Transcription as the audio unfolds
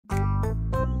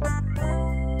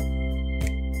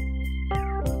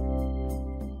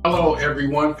Hello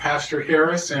everyone, Pastor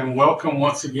Harris, and welcome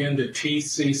once again to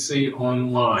TCC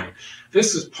Online.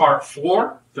 This is part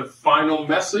 4, the final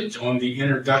message on the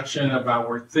introduction of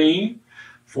our theme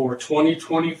for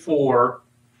 2024,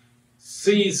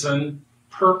 Season,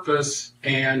 Purpose,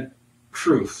 and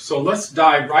Truth. So let's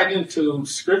dive right into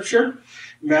Scripture.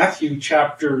 Matthew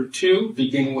chapter 2,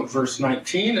 beginning with verse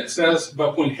 19, it says,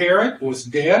 "But when Herod was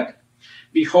dead,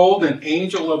 behold, an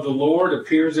angel of the Lord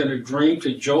appears in a dream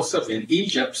to Joseph in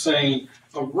Egypt, saying,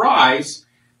 Arise,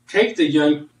 take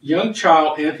the young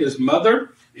child and his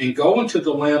mother, and go into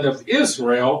the land of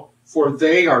Israel, for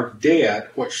they are dead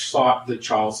which sought the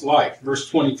child's life." Verse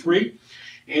 23,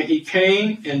 "And he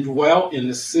came and dwelt in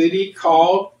the city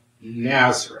called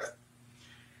Nazareth,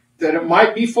 that it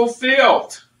might be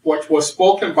fulfilled, which was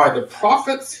spoken by the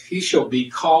prophets, he shall be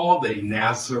called a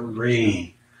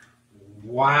Nazarene."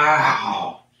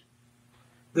 Wow.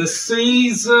 The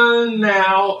season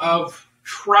now of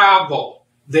travel.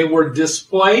 They were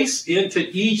displaced into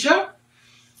Egypt.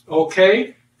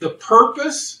 Okay. The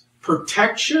purpose,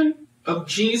 protection of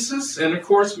Jesus, and of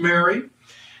course Mary,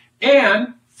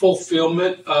 and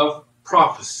fulfillment of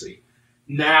prophecy.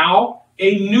 Now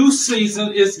a new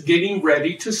season is getting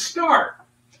ready to start.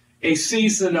 A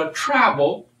season of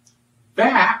travel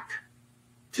back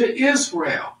to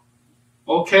Israel.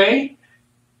 Okay?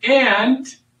 And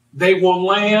they will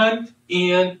land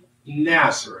in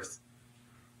Nazareth.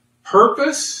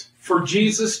 Purpose for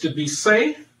Jesus to be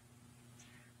safe,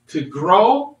 to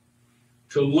grow,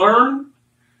 to learn,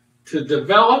 to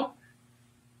develop,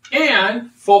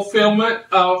 and fulfillment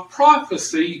of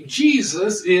prophecy.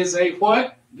 Jesus is a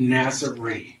what?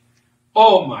 Nazarene.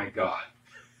 Oh my God.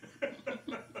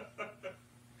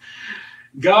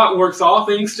 God works all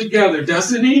things together,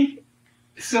 doesn't he?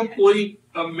 Simply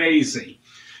amazing.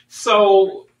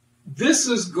 So this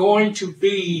is going to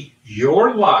be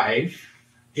your life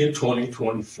in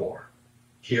 2024.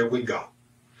 Here we go.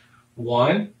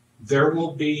 1, there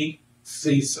will be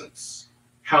seasons.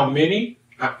 How many?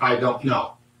 I don't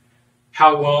know.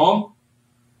 How long?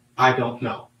 I don't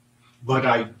know. But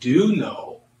I do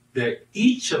know that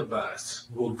each of us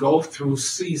will go through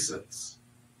seasons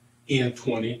in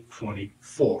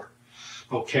 2024.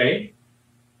 Okay?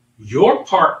 Your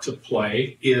part to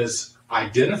play is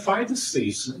identify the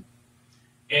season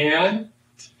and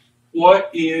what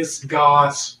is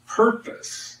God's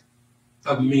purpose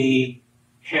of me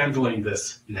handling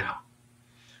this now.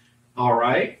 All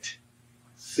right?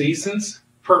 Seasons,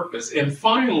 purpose, and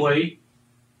finally,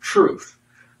 truth.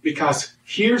 Because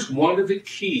here's one of the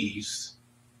keys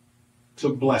to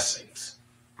blessings.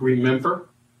 Remember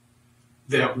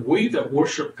that we that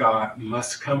worship God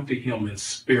must come to him in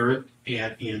spirit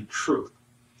and in truth.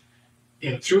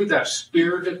 And through that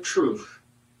spirit of truth,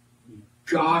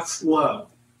 God's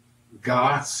love,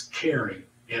 God's caring,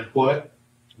 and what?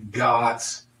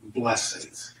 God's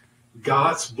blessings.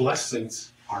 God's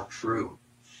blessings are true.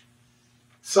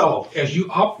 So, as you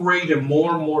operate in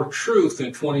more and more truth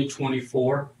in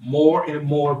 2024, more and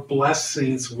more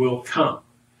blessings will come.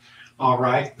 All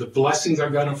right? The blessings are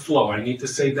going to flow. I need to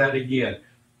say that again.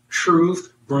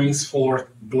 Truth brings forth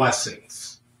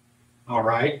blessings. All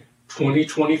right?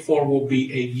 2024 will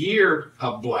be a year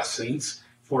of blessings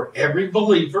for every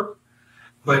believer,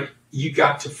 but you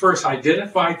got to first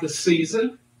identify the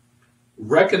season,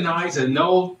 recognize and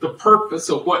know the purpose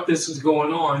of what this is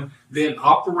going on, then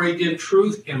operate in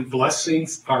truth, and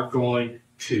blessings are going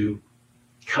to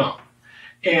come.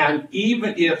 And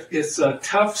even if it's a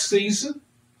tough season,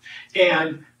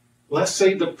 and let's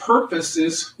say the purpose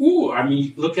is,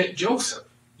 look at Joseph.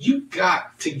 You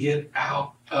got to get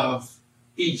out of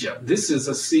Egypt. This is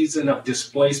a season of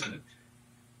displacement.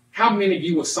 How many of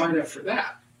you would sign up for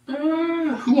that?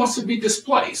 Who wants to be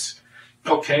displaced?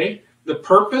 Okay, the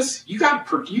purpose, you got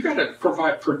to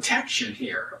provide protection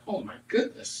here. Oh my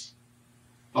goodness.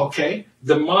 Okay,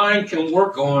 the mind can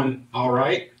work on, all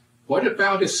right, what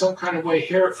about if some kind of way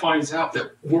Herod finds out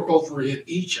that we're over in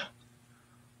Egypt?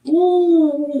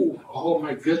 Ooh, oh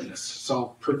my goodness.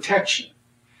 So protection.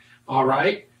 All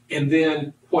right, and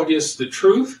then what is the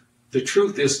truth? The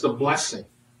truth is the blessing.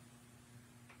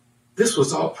 This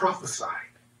was all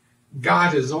prophesied.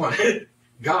 God is on it.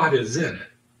 God is in it.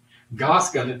 God's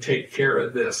going to take care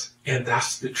of this. And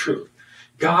that's the truth.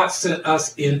 God sent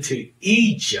us into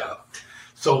Egypt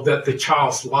so that the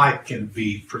child's life can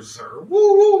be preserved.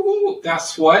 Woo, woo, woo.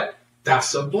 That's what?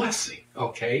 That's a blessing.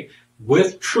 Okay.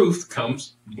 With truth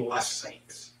comes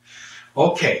blessings.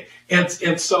 Okay. And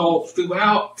so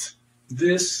throughout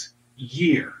this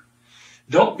year,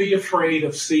 don't be afraid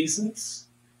of seasons.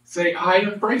 Say, I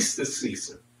embrace this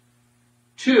season.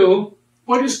 2,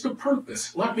 What is the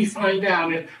purpose? Let me find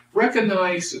out and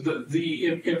recognize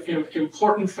the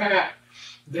important fact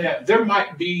that there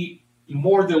might be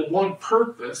more than one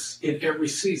purpose in every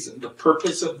season. The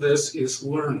purpose of this is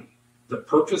learning. The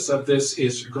purpose of this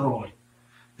is growing.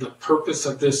 The purpose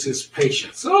of this is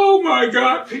patience. Oh my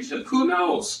God, patience, who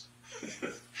knows?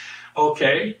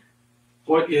 Okay,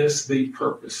 what is the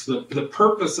purpose? The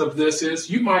purpose of this is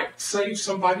you might save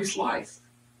somebody's life.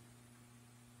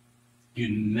 You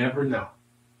never know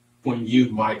when you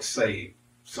might save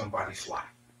somebody's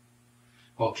life.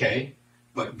 Okay,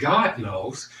 but God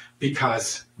knows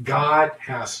because God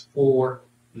has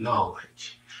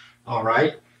foreknowledge. All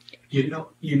right, you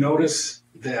notice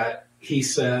that he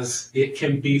says it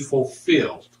can be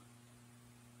fulfilled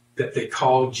that they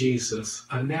call Jesus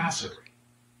a Nazarene.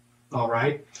 All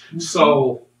right. Mm-hmm.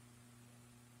 So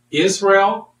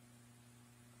Israel,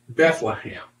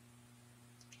 Bethlehem,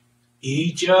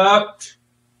 Egypt,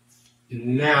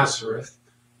 Nazareth,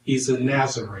 he's a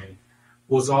Nazarene,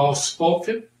 was all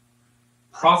spoken,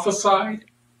 prophesied,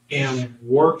 and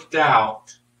worked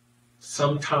out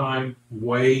sometime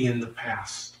way in the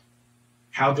past.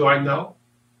 How do I know?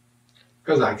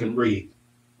 Because I can read.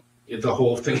 The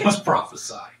whole thing was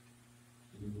prophesied.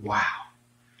 Wow.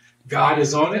 God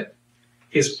is on it.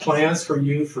 His plans for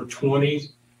you for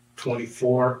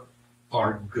 2024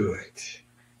 are good.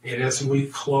 And as we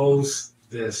close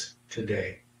this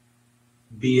today,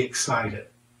 be excited.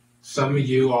 Some of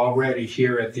you already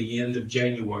here at the end of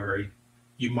January,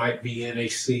 you might be in a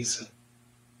season.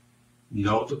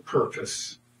 Know the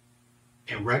purpose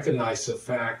and recognize the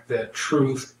fact that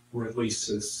truth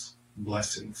releases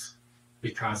blessings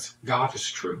because God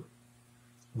is true.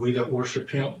 We that worship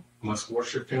him must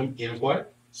worship him in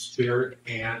what? Spirit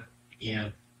and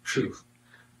in truth.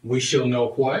 We shall know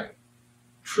what?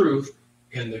 Truth,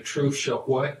 and the truth shall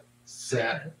what?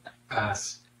 Set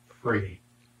us free.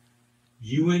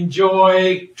 You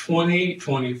enjoy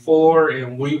 2024,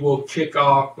 and we will kick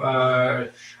off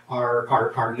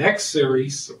our next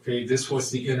series. Okay, this was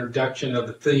the introduction of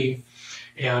the theme.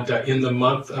 And in the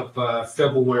month of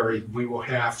February, we will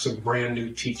have some brand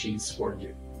new teachings for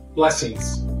you.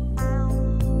 Blessings.